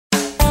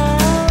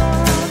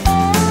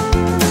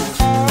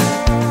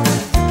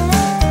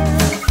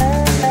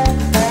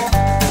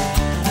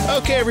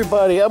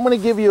everybody, I'm going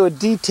to give you a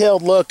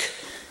detailed look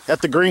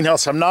at the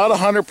greenhouse. I'm not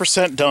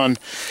 100% done.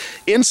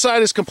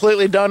 Inside is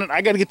completely done, and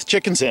I got to get the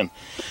chickens in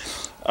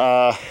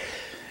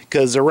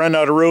because they're running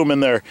out of room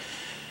in there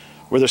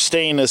where they're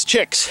staying as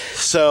chicks.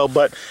 So,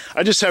 but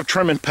I just have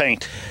trim and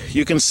paint.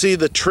 You can see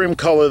the trim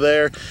color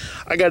there.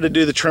 I got to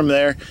do the trim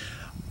there.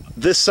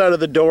 This side of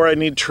the door I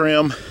need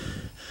trim.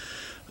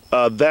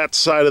 That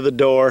side of the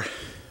door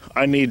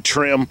I need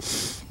trim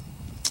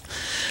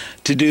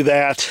to do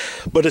that,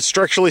 but it's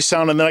structurally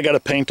sound, and then I got to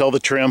paint all the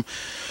trim.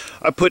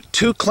 I put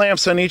 2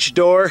 clamps on each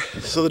door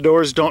so the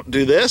doors don't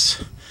do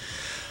this,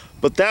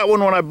 but that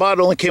one, when I bought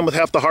it, only came with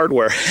half the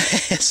hardware.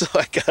 So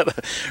I gotta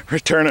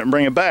return it and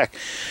bring it back.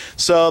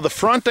 So the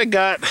front, I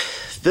got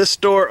this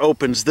door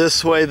opens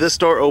this way, this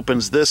door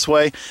opens this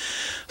way,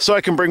 so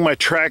I can bring my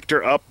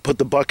tractor up, put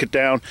the bucket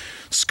down,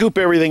 scoop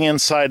everything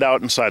inside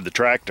out inside the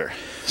tractor,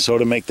 so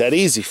to make that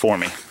easy for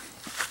me.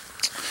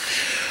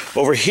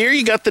 Over here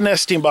you got the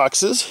nesting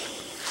boxes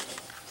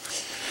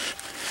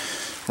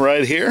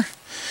right here.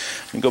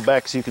 Let me go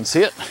back so you can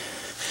see it.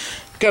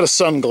 Got a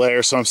sun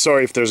glare, so I'm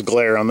sorry if there's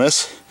glare on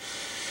this.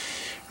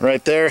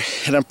 Right there,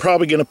 and I'm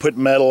probably going to put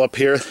metal up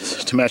here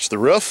to match the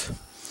roof.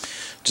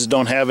 Just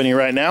don't have any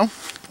right now.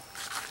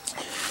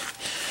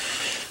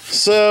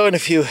 So, and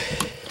if you,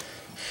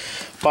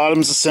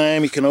 bottom's the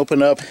same, you can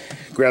open up,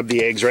 grab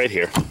the eggs right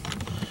here.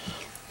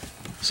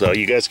 So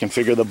you guys can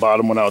figure the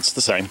bottom one out, it's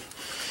the same.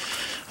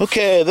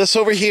 Okay, this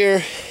over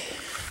here,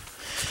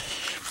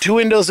 2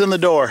 windows in the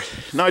door.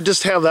 Now I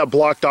just have that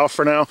blocked off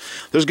for now.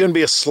 There's going to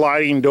be a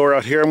sliding door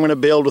out here. I'm going to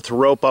build with the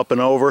rope up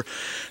and over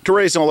to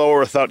raise and lower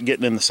without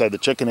getting inside the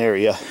chicken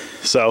area.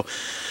 So,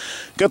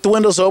 got the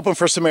windows open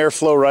for some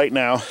airflow right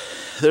now.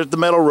 There's the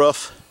metal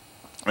roof,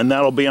 and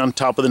that'll be on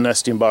top of the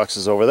nesting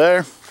boxes over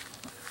there.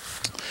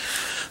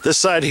 This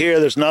side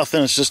here, there's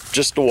nothing. It's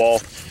just a wall.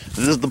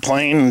 This is the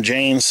plain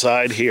Jane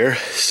side here,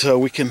 so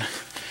we can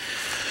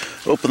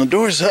open the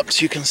doors up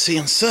so you can see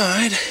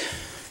inside.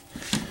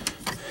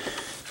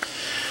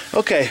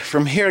 Okay,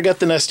 from here I got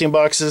the nesting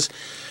boxes.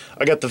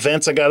 I got the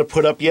vents I got to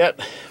put up yet,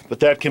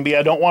 but that can be,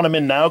 I don't want them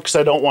in now because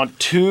I don't want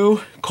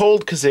too cold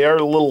because they are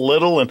a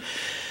little and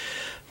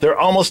they're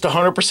almost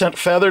 100%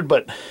 feathered,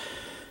 but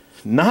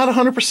not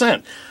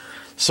 100%.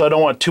 So I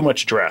don't want too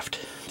much draft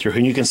through.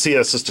 And you can see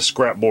that's just a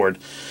scrap board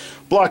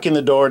blocking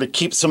the door to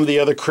keep some of the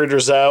other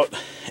critters out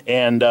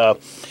and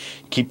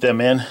keep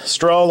them in.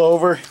 Straw all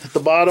over at the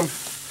bottom.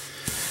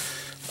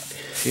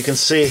 You can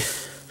see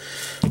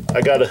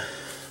I got a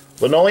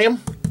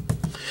linoleum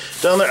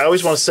down there. I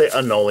always want to say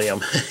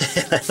linoleum.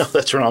 I know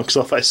that's wrong, so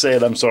if I say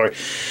it, I'm sorry.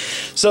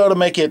 So to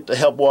make it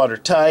help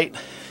watertight,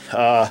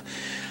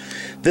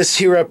 this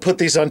here, I put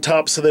these on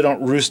top so they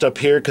don't roost up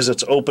here because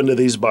it's open to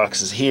these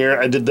boxes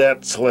here. I did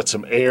that to let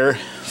some air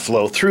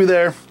flow through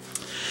there.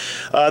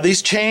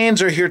 These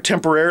chains are here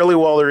temporarily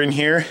while they're in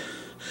here.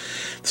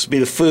 This will be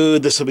the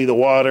food, this will be the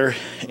water,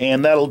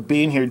 and that'll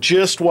be in here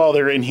just while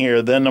they're in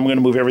here. Then I'm going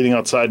to move everything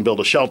outside and build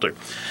a shelter.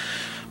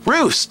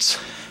 Roosts.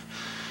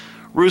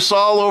 Roosts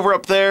all over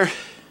up there. And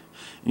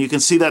you can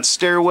see that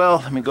stairwell.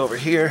 Let me go over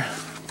here.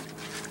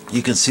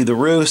 You can see the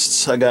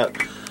roosts I got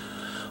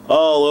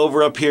all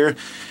over up here.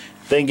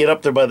 Then get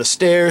up there by the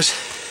stairs.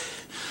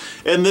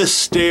 And this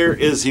stair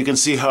is, you can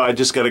see how I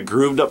just got it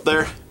grooved up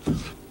there.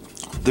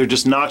 They're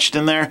just notched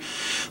in there.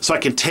 So I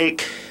can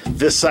take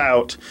this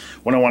out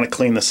when I want to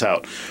clean this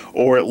out.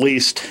 Or at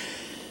least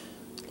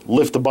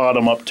lift the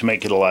bottom up to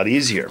make it a lot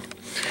easier.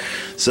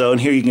 So in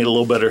here you can get a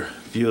little better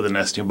view of the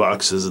nesting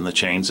boxes and the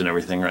chains and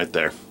everything right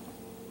there.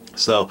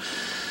 So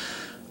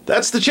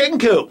that's the chicken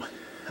coop.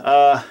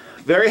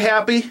 Very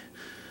happy.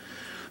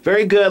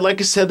 Very good.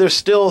 Like I said, there's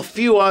still a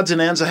few odds and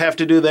ends I have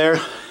to do there.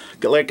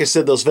 Like I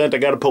said, those vents, I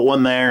got to put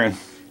one there and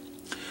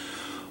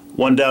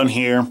one down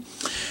here.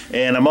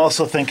 And I'm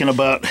also thinking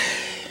about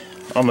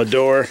on the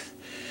door,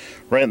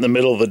 right in the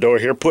middle of the door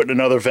here, putting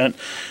another vent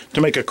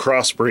to make a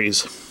cross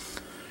breeze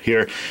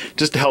here,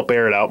 just to help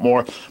air it out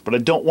more. But I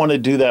don't want to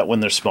do that when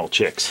there's small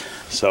chicks.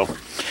 So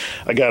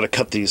I got to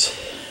cut these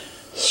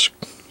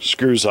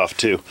screws off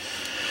too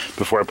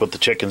before I put the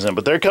chickens in.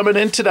 But they're coming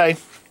in today.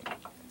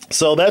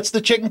 So that's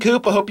the chicken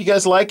coop. I hope you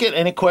guys like it.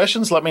 Any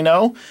questions, let me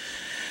know.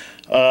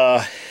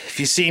 If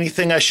you see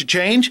anything I should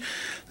change,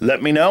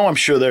 let me know. I'm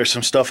sure there's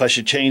some stuff I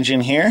should change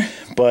in here.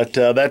 But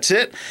that's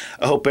it.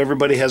 I hope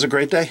everybody has a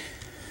great day.